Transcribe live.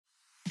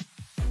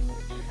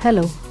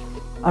Hello,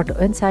 Auto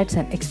Insights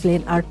and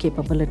Explain are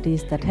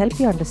capabilities that help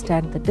you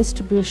understand the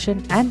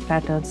distribution and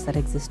patterns that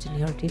exist in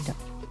your data.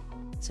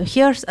 So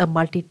here's a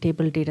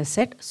multi-table data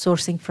set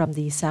sourcing from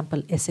the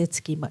sample asset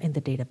schema in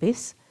the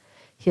database.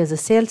 Here's a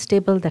sales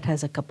table that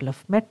has a couple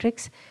of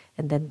metrics,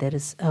 and then there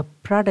is a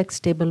products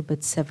table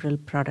with several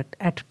product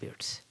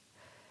attributes.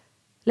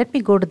 Let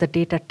me go to the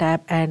data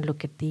tab and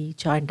look at the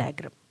join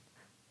diagram.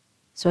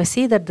 So I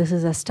see that this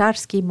is a star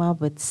schema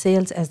with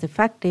sales as the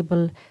fact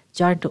table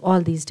joined to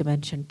all these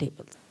dimension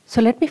tables.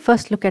 So let me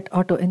first look at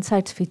Auto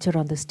Insights feature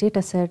on this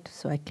data set.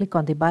 So I click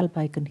on the bulb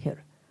icon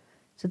here.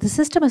 So the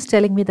system is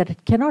telling me that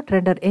it cannot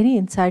render any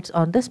insights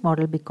on this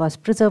model because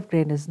preserve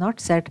grain is not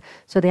set.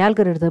 So the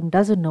algorithm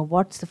doesn't know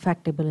what's the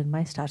fact table in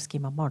my star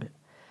schema model.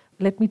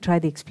 Let me try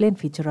the explain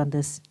feature on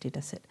this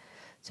data set.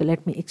 So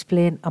let me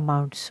explain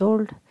amount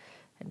sold.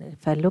 And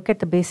if I look at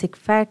the basic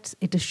facts,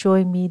 it is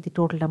showing me the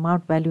total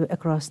amount value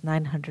across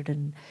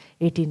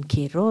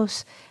 918K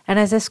rows. And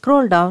as I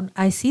scroll down,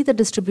 I see the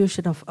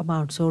distribution of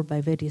amount sold by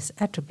various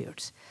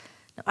attributes.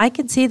 Now, I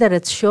can see that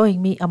it's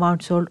showing me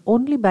amount sold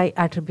only by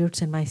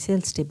attributes in my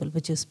sales table,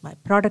 which is my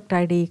product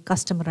ID,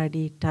 customer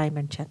ID, time,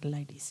 and channel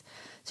IDs.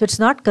 So it's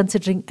not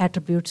considering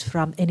attributes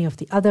from any of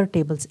the other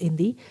tables in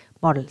the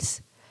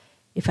models.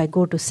 If I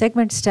go to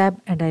Segments tab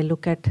and I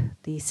look at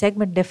the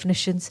segment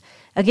definitions,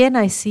 again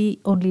I see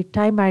only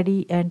time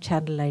ID and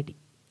channel ID.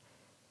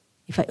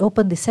 If I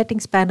open the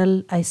settings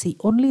panel, I see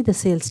only the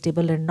sales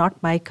table and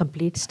not my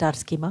complete star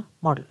schema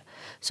model.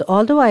 So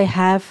although I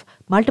have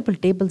multiple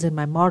tables in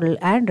my model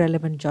and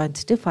relevant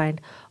joins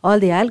defined, all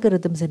the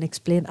algorithms in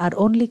Explain are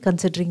only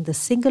considering the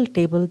single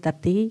table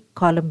that the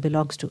column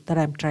belongs to that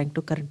I'm trying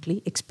to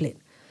currently explain.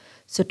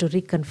 So to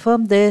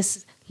reconfirm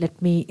this,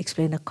 let me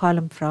explain a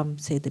column from,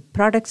 say, the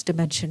products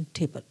dimension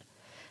table.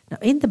 Now,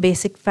 in the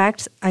basic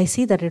facts, I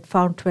see that it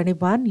found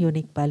 21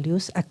 unique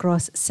values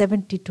across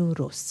 72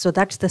 rows. So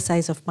that's the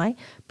size of my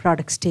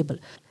products table.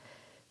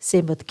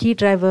 Same with key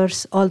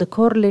drivers. All the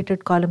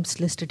correlated columns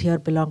listed here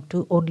belong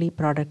to only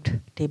product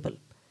table.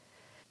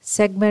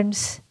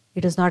 Segments,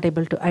 it is not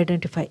able to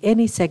identify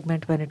any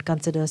segment when it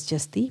considers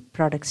just the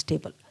products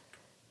table.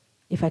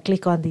 If I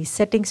click on the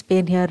settings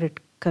pane here, it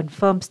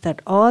confirms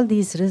that all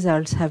these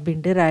results have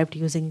been derived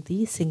using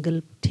the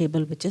single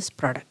table, which is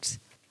products.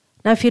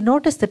 Now, if you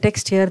notice the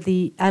text here,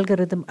 the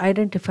algorithm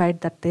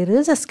identified that there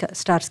is a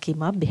star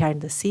schema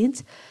behind the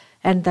scenes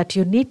and that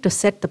you need to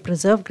set the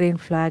preserve grain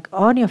flag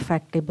on your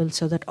fact table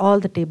so that all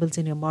the tables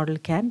in your model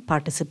can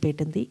participate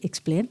in the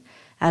explain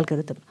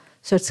algorithm.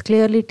 So it's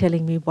clearly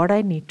telling me what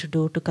I need to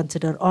do to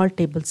consider all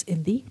tables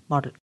in the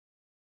model.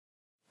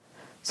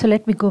 So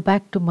let me go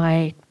back to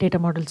my data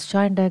models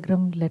join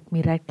diagram. Let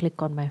me right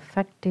click on my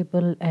fact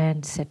table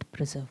and set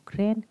preserve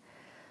grain.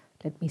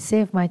 Let me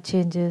save my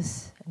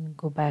changes and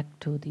go back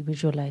to the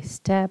visualize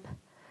tab.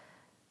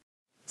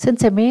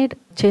 Since I made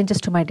changes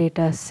to my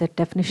data set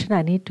definition,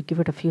 I need to give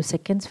it a few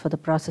seconds for the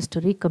process to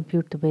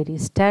recompute the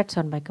various stats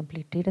on my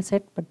complete data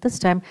set, but this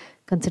time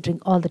considering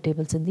all the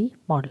tables in the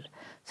model.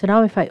 So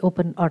now if I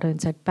open Auto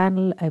Insight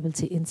panel, I will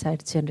see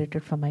insights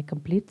generated from my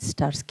complete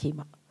star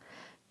schema.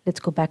 Let's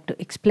go back to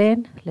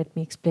explain. Let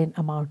me explain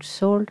amount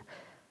sold.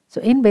 So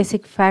in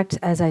basic facts,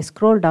 as I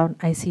scroll down,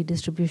 I see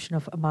distribution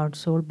of amount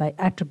sold by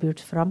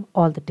attributes from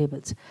all the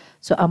tables.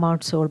 So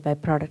amount sold by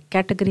product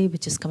category,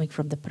 which is coming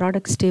from the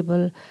products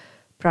table,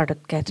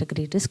 product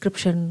category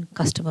description,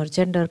 customer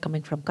gender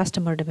coming from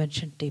customer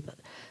dimension table.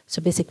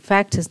 So basic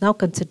facts is now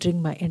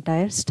considering my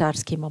entire star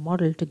schema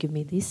model to give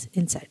me these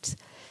insights.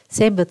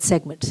 Same with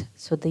segments.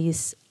 So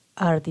these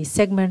are the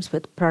segments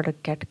with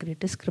product category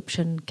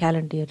description,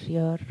 calendar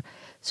year,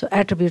 so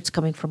attributes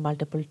coming from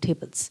multiple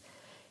tables.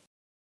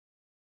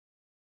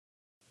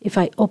 If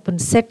I open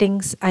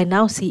settings, I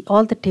now see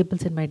all the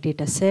tables in my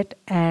data set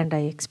and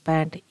I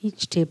expand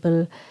each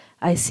table.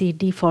 I see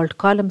default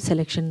column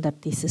selection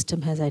that the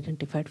system has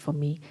identified for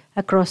me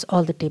across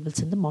all the tables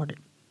in the model.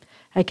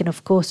 I can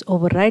of course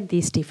override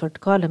these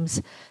default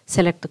columns,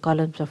 select the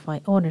columns of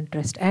my own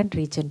interest and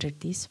regenerate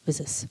these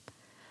vizzes.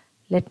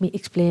 Let me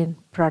explain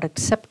product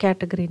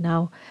subcategory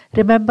now.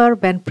 Remember,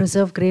 when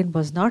preserve grain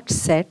was not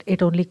set,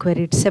 it only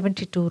queried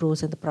 72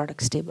 rows in the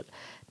products table.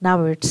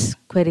 Now it's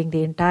querying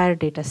the entire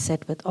data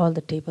set with all the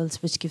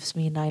tables, which gives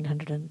me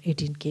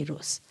 918K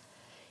rows.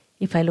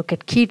 If I look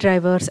at key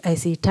drivers, I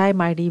see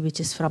time ID, which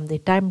is from the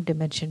time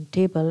dimension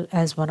table,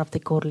 as one of the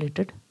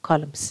correlated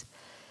columns.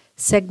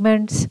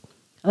 Segments.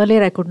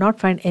 Earlier, I could not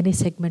find any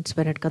segments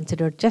when it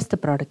considered just the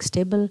products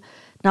table.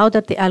 Now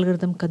that the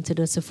algorithm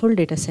considers a full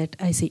data set,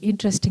 I see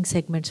interesting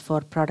segments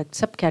for product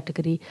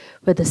subcategory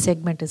where the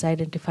segment is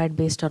identified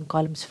based on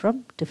columns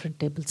from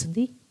different tables in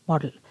the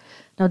model.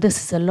 Now this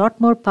is a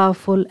lot more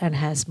powerful and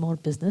has more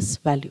business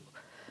value.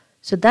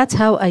 So that's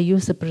how I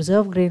use the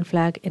preserve grain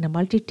flag in a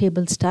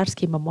multi-table star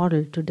schema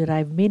model to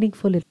derive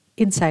meaningful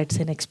insights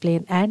in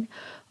Explain and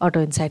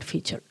Auto Insight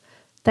feature.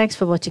 Thanks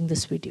for watching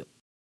this video.